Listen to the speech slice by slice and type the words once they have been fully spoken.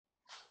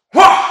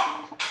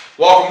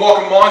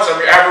Welcome, Mons. I'm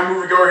your avid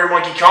moviegoer here,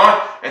 Monkey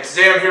Khan, and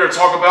today I'm here to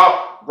talk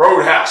about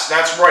Roadhouse.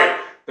 That's right,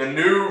 the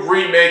new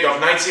remake of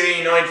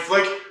 1989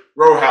 flick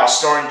Roadhouse,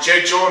 starring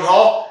Jake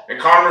Gyllenhaal and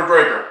Conor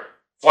McGregor.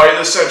 Fight of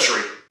the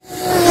century.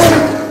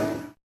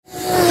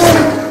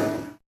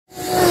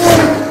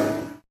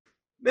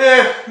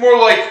 More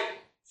like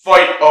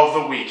fight of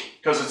the week,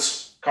 because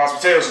it's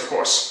cosmic potatoes, of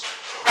course.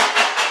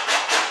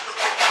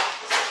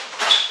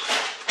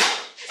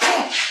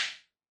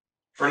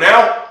 For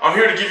now, I'm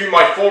here to give you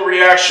my full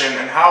reaction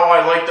and how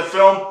I like the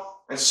film,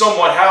 and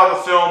somewhat how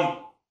the film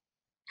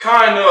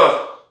kind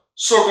of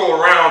circle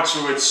around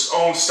to its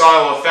own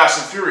style of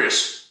Fast and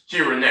Furious,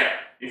 here and there,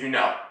 if you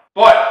know.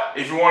 But,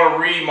 if you want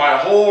to read my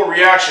whole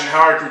reaction,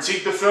 how I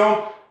critique the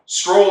film,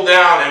 scroll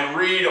down and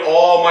read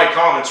all my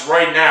comments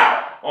right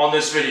now on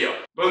this video.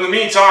 But in the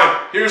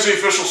meantime, here's the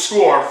official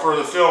score for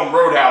the film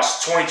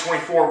Roadhouse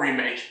 2024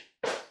 remake.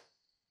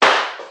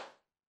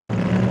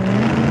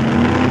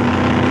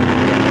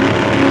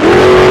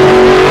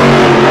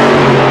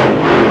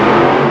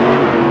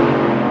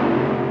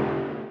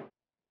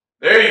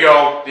 There you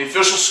go, the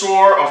official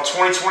score of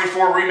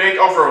 2024 remake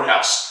of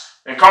Roadhouse.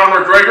 And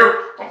Conor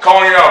McGregor, I'm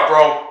calling you out,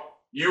 bro.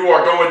 You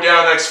are going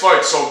down next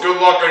fight, so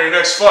good luck on your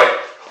next fight.